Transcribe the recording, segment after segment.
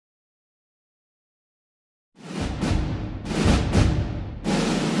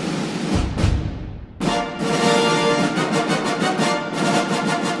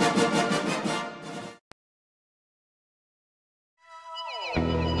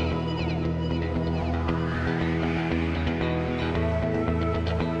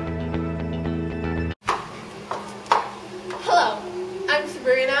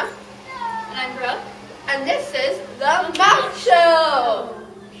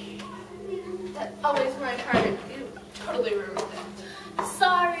always my turn. You totally ruined it.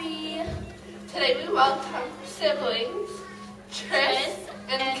 Sorry. Today we welcome siblings, Tris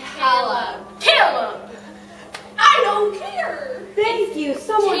and Caleb. Caleb! I don't care. Thank you.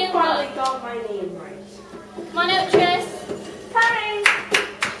 Someone Caleb. finally got my name right. Come on out, Tris. Hi.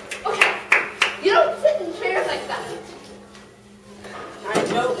 Okay, you don't sit in chairs like that. I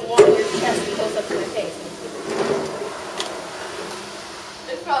don't want your chest close up to my face.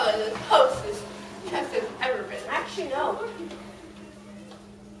 It's probably the closest chest has ever been. Actually, no.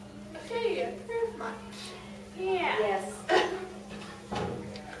 Okay, very much. Yeah. Yes.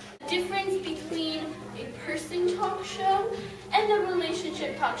 The difference between a person talk show and a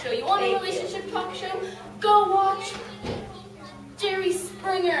relationship talk show. You want a Thank relationship talk show? Go watch Jerry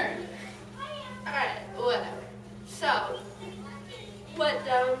Springer. Alright, whatever. So, what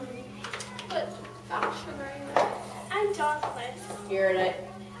faction are you in? I'm dauntless. You're in it.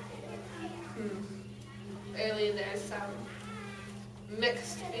 Really, there's some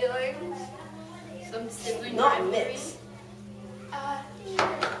mixed feelings. Some sibling Not rivalry. mixed.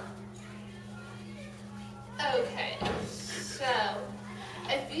 Sure. Okay, so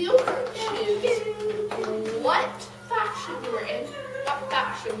if you could choose what faction you were in, what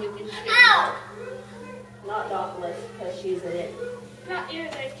faction would you choose? Ow! Not Dauntless, because she's in it. Not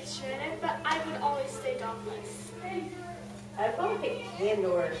irritated because you're in it, but I would always stay dauntless. I'd probably pick Andor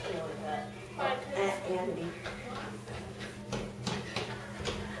or something like that. Andy.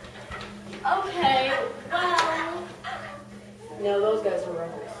 Okay, well, No, those guys are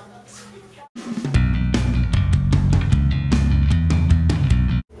rebels.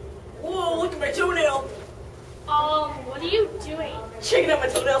 Whoa, look at my toenail. What are you doing? Checking out my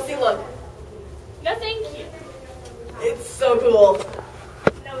toenail. See, look. No, thank you. It's so cool.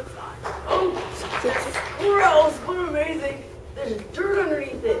 No, it's not. Oh, it's gross, but amazing. There's dirt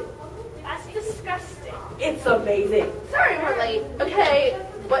underneath it. That's disgusting. It's amazing. Sorry we're late. Okay,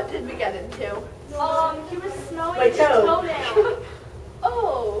 what did we get into? He was smelling My his toe. toenail.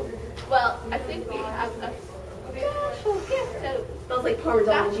 Oh, well, I think we have a special gift out. Smells like Parmesan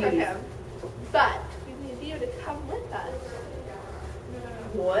That's for cheese. him. But we need you to come with us.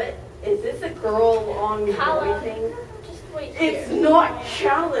 What? Is this a girl on boy Caleb. thing? Just wait It's here. not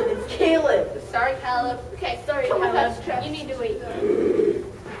Caleb, it's Caleb. Sorry, Caleb. Okay, sorry, come with Caleb. us, Tris. You need to wait.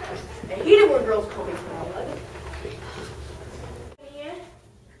 I hate it when girls call me Caleb. Here.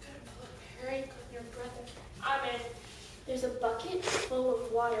 Your brother. I'm in. There's a bucket full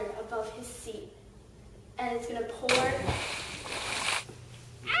of water above his seat, and it's gonna pour.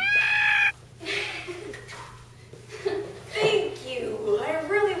 Thank you. I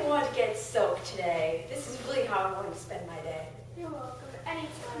really want to get soaked today. This is really how I want to spend my day. You're welcome. Anytime.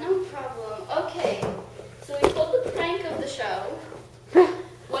 No problem. Okay, so we pulled the prank of the show.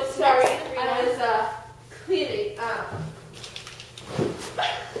 What's Sorry, next, Sabrina? I was cleaning up.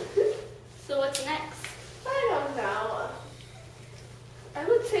 So what's next? I don't know. I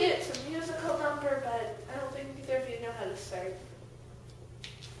would say it's a musical number, but I don't think either of you know how to start.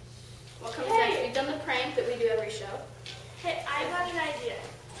 What comes Hey. next? We've done the prank that we do every show. Hey, I got an idea.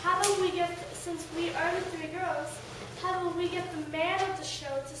 How about we get, since we are the three girls, how about we get the man of the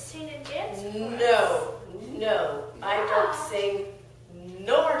show to sing and dance for us? No, I don't sing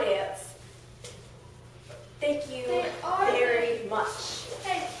nor dance. Thank you They are very much.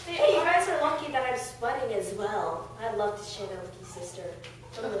 Hey, Hey, you guys are lucky that I'm sweating as well. I'd love to share that with you, sister.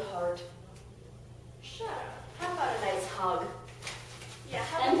 From the heart. Shut up. How about a nice hug? Yeah,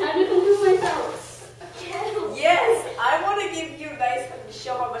 how And about how do we do myself? Yes, I want to give you a nice hug to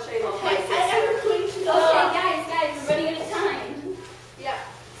show how much I love my sister. Okay, guys, we're running out of time. Yeah.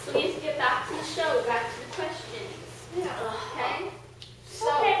 So we have to get back to the show, back to the questions. Yeah. Okay?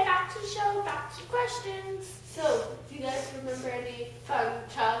 Okay, back to the show, back to questions. So, do you guys remember any fun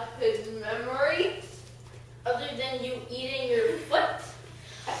childhood memories? Other than you eating your foot,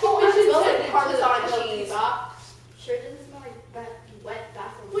 I think we should smells send like it to Parmesan the cheese. box. sure doesn't smell like wet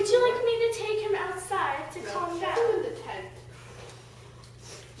bathroom. Would you like me to take him outside to No, calm shove down? him in the tent.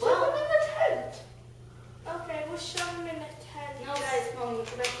 Well- Shove him in the tent. Okay, we'll shove him in the tent. No, guys, come on, go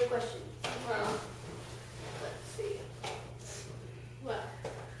back to the question. Well, let's see. Well,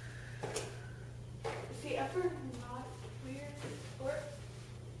 is he ever not weird or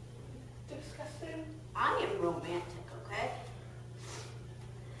disgusting? I am romantic, okay?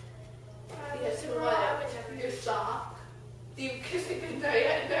 Yes, Zero, I what? would never Your do sock? Do you kiss it goodnight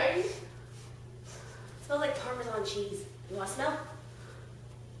at night? Smells like Parmesan cheese. You want to smell?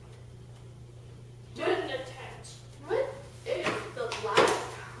 Put it in the tent. What is the last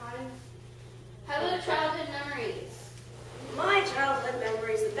time? How about childhood memories? My childhood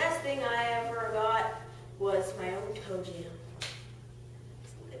memories, the best thing I ever got told you.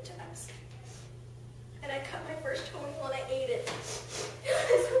 It's good times. And I cut my first toenail and I ate it.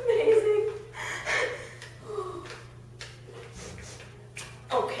 It's amazing.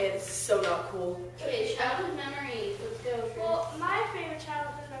 Okay, this is so not cool. Okay, childhood memories. Let's go. Well, my favorite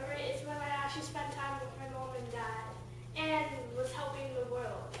childhood memory is when I actually spent time with my mom and dad and was helping the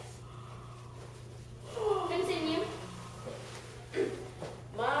world. Continue.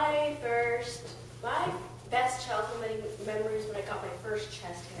 My best childhood memories when I got my first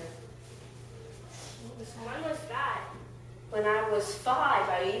chest hair. When was that? When I was 5,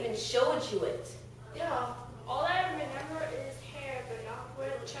 I even showed you it. Yeah. All I remember is hair, but not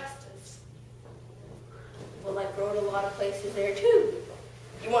where the chest is. Well, I growed a lot of places there too.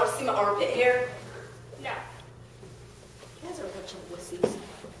 You want to see my armpit hair? No. You guys are a bunch of wussies.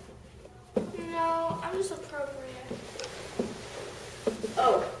 No, I'm just appropriate.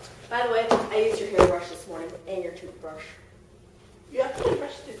 Oh, by the way, I used your hairbrush this morning and your toothbrush. You have to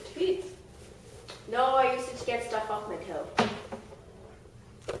brush your teeth. No, I used it to get stuff off my toe.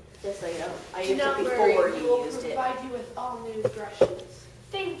 Just so you know, I used Don't it worry, before we you will used it. provide you with all new brushes.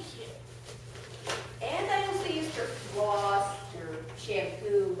 Thank you. And I also used your floss, your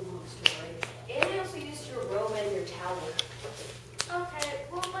shampoo, long story. And I also used your robe and your towel. Okay,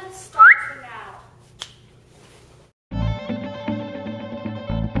 well, let's start for now.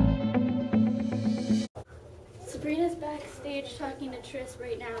 Sabrina's backstage talking to Tris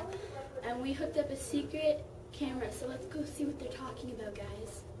right now, and we hooked up a secret camera, so let's go see what they're talking about,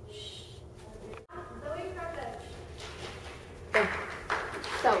 guys. Shh.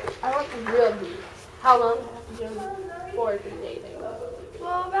 So, I want the real news. How long have you been dating?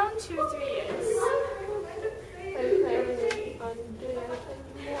 Well, around 2 or 3 years. Are you planning on doing anything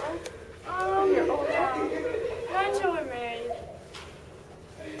more? You're older. Not until we're married.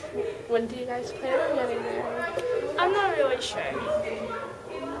 When do you guys plan on getting married? I'm not really sure.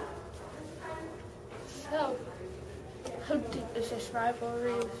 So, how deep is this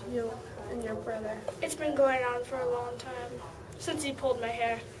rivalry with you and your brother? It's been going on for a long time. Since he pulled my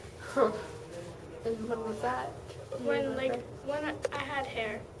hair. And when was that? Do you When remember? I had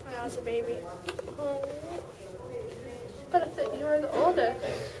hair when I was a baby. Oh. But I thought you were the oldest.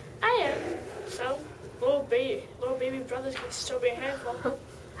 I am. So, little baby brothers can still be a handful.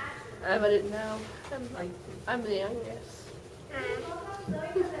 I wouldn't know. I'm the youngest.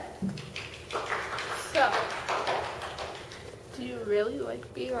 So, do you really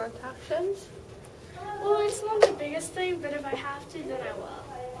like being on talk shows? Well, it's not the biggest thing, but if I have to, then I will.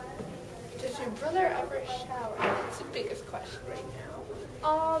 Does your brother ever shower? That's the biggest question right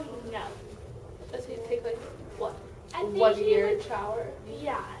now. No. Does he take like what? I think 1 he year would- shower?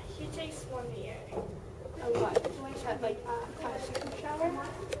 Yeah, he takes 1 year. A what? Is that like a 5-second shower?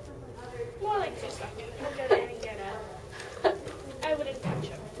 More like 2 seconds. He'll get in and get out. I wouldn't touch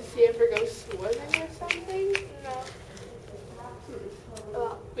him. Does he ever go swimming or something? No.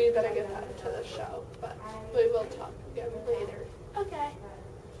 Well, we better get that into the show, but we will talk again later. Okay.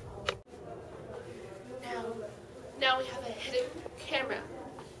 Now we have a hidden camera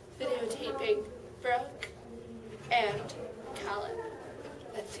videotaping Brooke and Colin.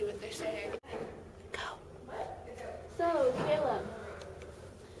 Let's see what they're saying. Go. So, Caleb,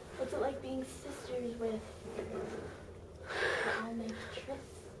 what's it like being sisters with the all-named Tris?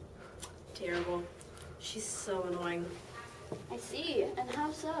 Terrible. She's so annoying. I see, and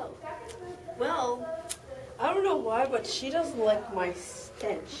how so? Well, I don't know why, but she doesn't like my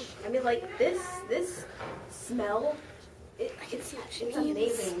stench. I mean, like this smell. It's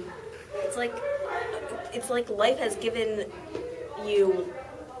amazing. It's like life has given you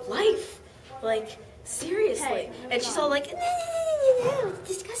life. Like seriously. Hey, And she's all like, no, it's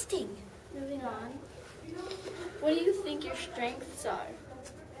disgusting. Moving on. What do you think your strengths are?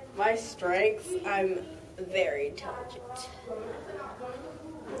 My strengths, I'm very intelligent.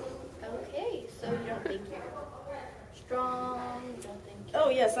 Okay, so you don't think you're strong, you don't think Oh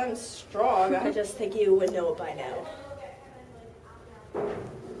yes, I'm strong. I just think you would know it by now.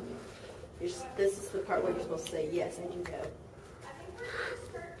 This is the part where you're supposed to say yes, and you go.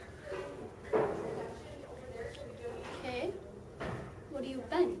 Okay. What do you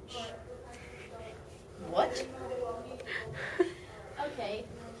bench? What? Okay,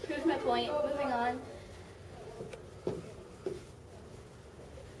 proves my point. Moving on.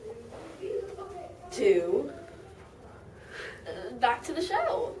 Two. Back to the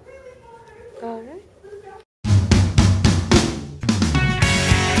show. All right.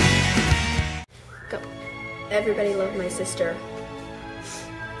 Go. Everybody loved my sister.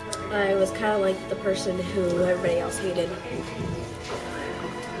 I was kind of like the person who everybody else hated.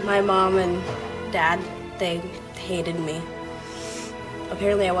 My mom and dad, they hated me.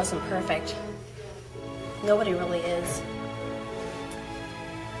 Apparently I wasn't perfect. Nobody really is.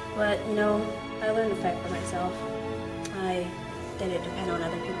 But, you know, I learned to fight for myself. I didn't depend on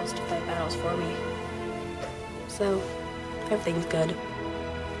other people to fight battles for me. So, everything's good.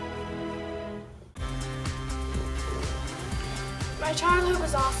 My childhood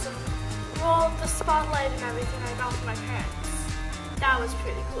was awesome. Well, the spotlight and everything I got from my parents. That was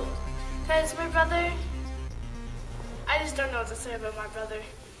pretty cool. Because my brother, I just don't know what to say about my brother.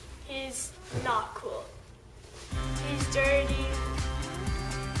 He's not cool. He's dirty.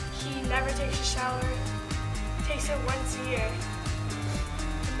 He never takes a shower. Takes it once a year.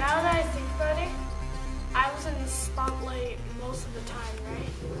 And now that I think about it, I was in the spotlight most of the time, right?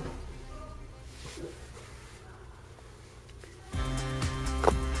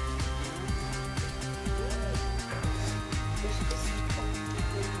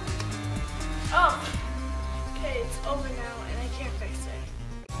 Oh, okay, it's over now and I can't fix it.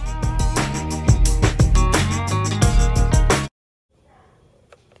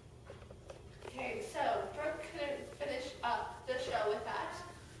 Okay, so Brooke couldn't finish up the show with us,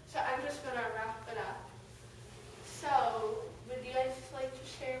 so I'm just gonna wrap it up. So, would you guys like to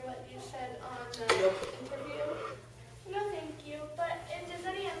share what you said on the interview? No, thank you. But if there's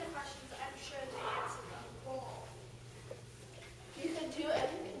any other questions, I'm sure they answer them. You can do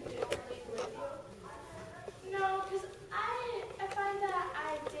anything. No, because I find that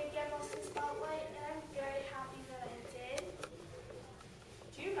I did get most of the spotlight, and I'm very happy that I did.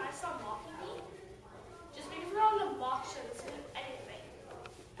 Do you guys stop mocking me? Just because we're on the mock show doesn't mean anything.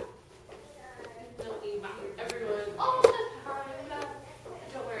 Don't need everyone all the time.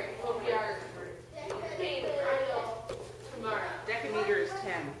 Don't worry, we'll be our main idol tomorrow. Decameter is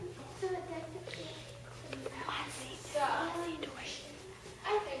 10. So,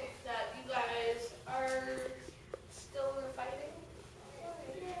 I think that you guys are still fighting.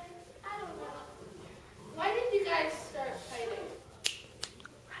 I don't know. Why did you guys start fighting?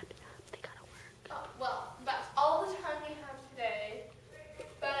 They gotta work. Oh, well, that's all the time we have today.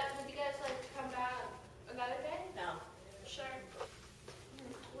 But would you guys like to come back another day? No. Sure.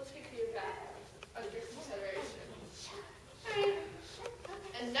 We'll take you back under consideration. Alright.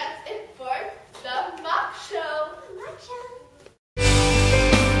 And that's it for the Mock Show.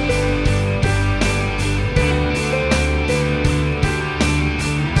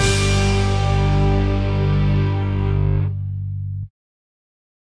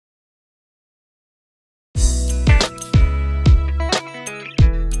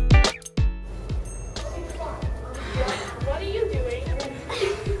 What are you doing?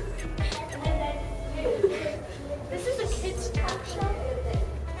 This is a kids' talk show?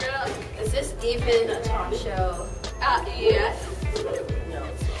 Is this even a talk show? Yes.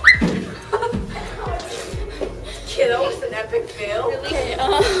 Kid, that was an epic fail. Okay,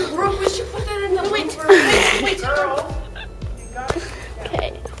 Brooke, we should put that in the blooper. Wait, girl.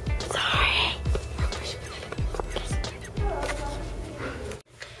 okay. Sorry.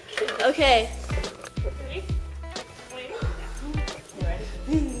 Okay. Ready? Wait.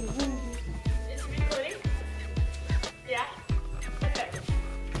 Is it recording? Yeah? Okay.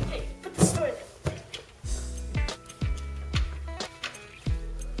 Hey, put the story there.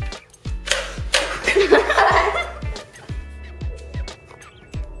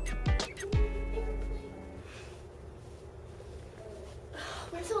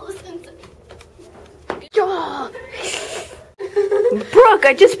 Where's all this info? Brooke,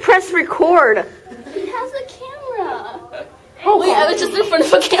 I just pressed record. It has a camera. Oh, Wait, I was just in front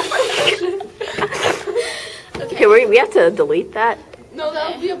of a camera. Okay, we have to delete that. No,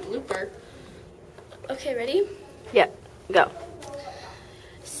 that would be a blooper. Okay, ready? Yeah, go.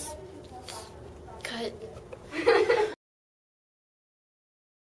 Cut.